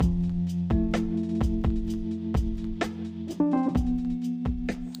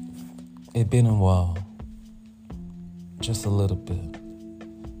It been a while, just a little bit.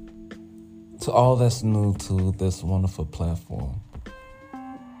 To all that's new to this wonderful platform,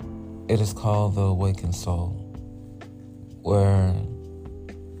 it is called The Awakened Soul, where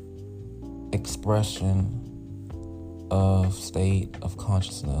expression of state of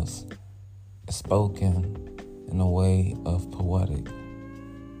consciousness is spoken in a way of poetic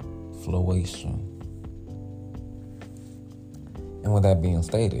flowation. And with that being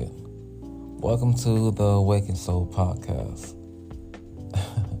stated, welcome to the Awakened Soul podcast.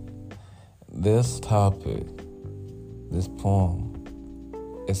 This topic, this poem,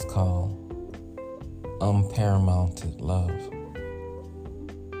 is called Unparamounted Love,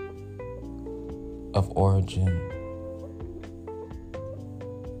 of origin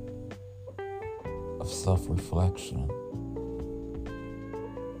of self-reflection,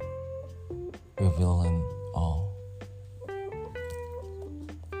 revealing all.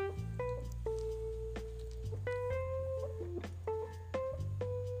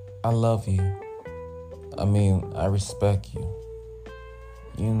 I love you. I respect you.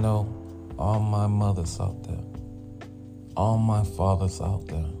 You know, all my mothers out there, all my fathers out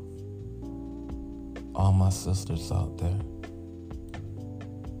there, all my sisters out there,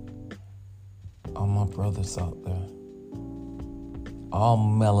 all my brothers out there, all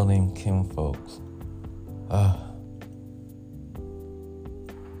melanin kinfolks,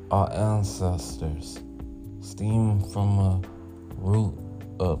 our ancestors, stem from a root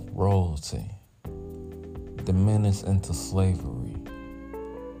of royalty, diminished into slavery,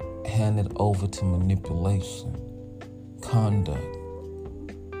 handed over to manipulation, conduct,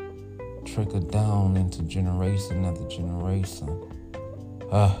 trickled down into generation after generation.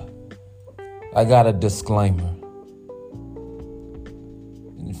 I got a disclaimer.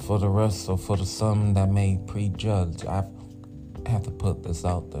 For the rest, or for the some that may prejudge, I have to put this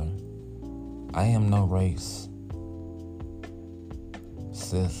out there. I am no race.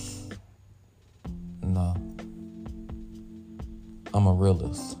 Cis. No. I'm a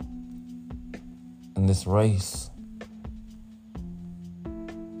realist. And this race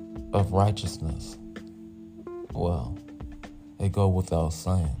of righteousness, well, it go without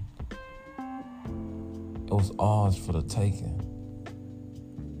saying. It was ours for the taking.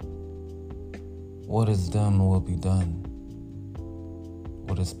 What is done will be done.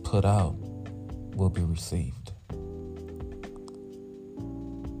 What is put out will be received.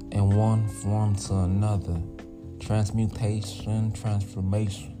 In one form to another, transmutation,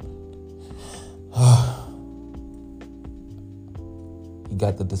 transformation. You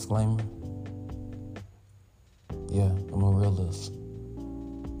got the disclaimer? Yeah, I'm a realist.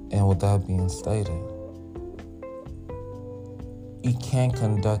 And with that being stated, you can't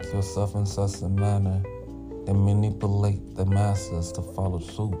conduct yourself in such a manner that manipulate the masses to follow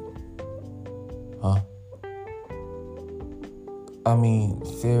suit.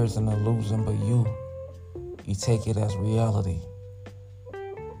 Fear is an illusion, but you take it as reality.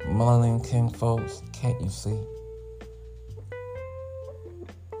 Melanin king folks, can't you see?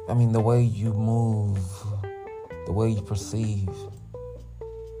 The way you move, the way you perceive,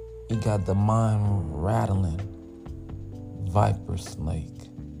 you got the mind rattling, viper snake.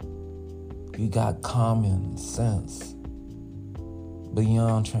 You got common sense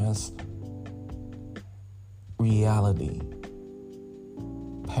beyond reality,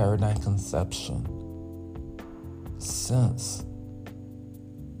 paradigm conception, sense.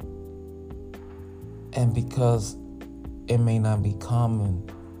 And because it may not be common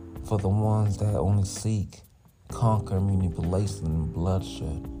for the ones that only seek conquer, manipulation, and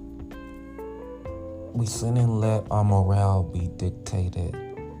bloodshed, we sin and let our morale be dictated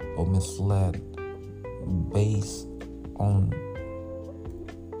or misled based on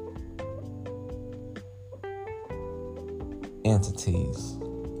entities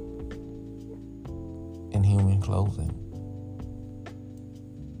in human clothing.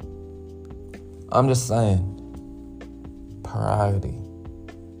 I'm just saying, priority,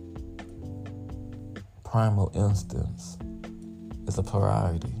 primal instance is a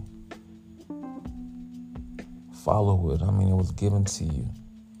priority. Follow it. It was given to you.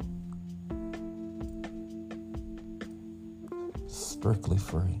 Strictly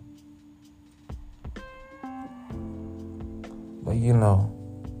free. But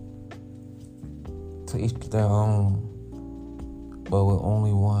to each their own. But with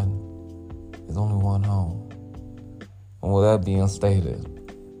only one, there's only one home. And with that being stated,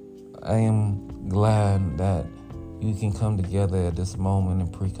 I am glad that you can come together at this moment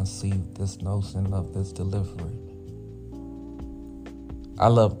and preconceive this notion of this delivery. I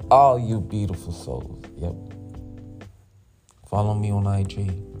love all you beautiful souls. Yep. Follow me on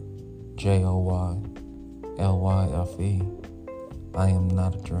IG. JOYLYFE. I am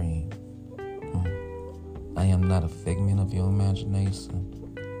not a dream. I am not a figment of your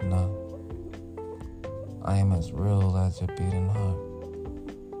imagination. No. I am as real as your beating heart.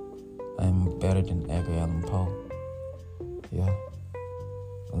 I am better than Edgar Allan Poe. Yeah.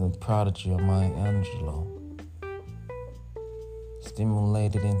 I'm the prodigy of Maya Angelou.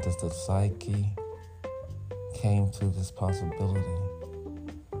 Stimulated into the psyche, came to this possibility.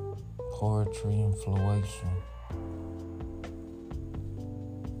 Poetry and fluation.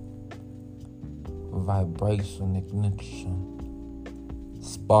 Vibration, ignition.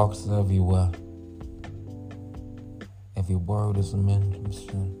 Sparks everywhere. Every word is a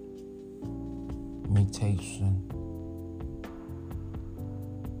mention. Mutation.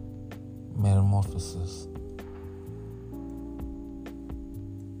 Metamorphosis.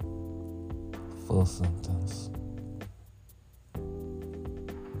 Full sentence.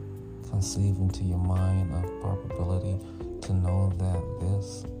 Conceive into your mind of probability to know that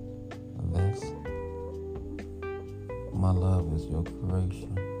this, my love is your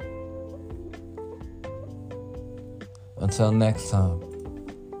creation. Until next time.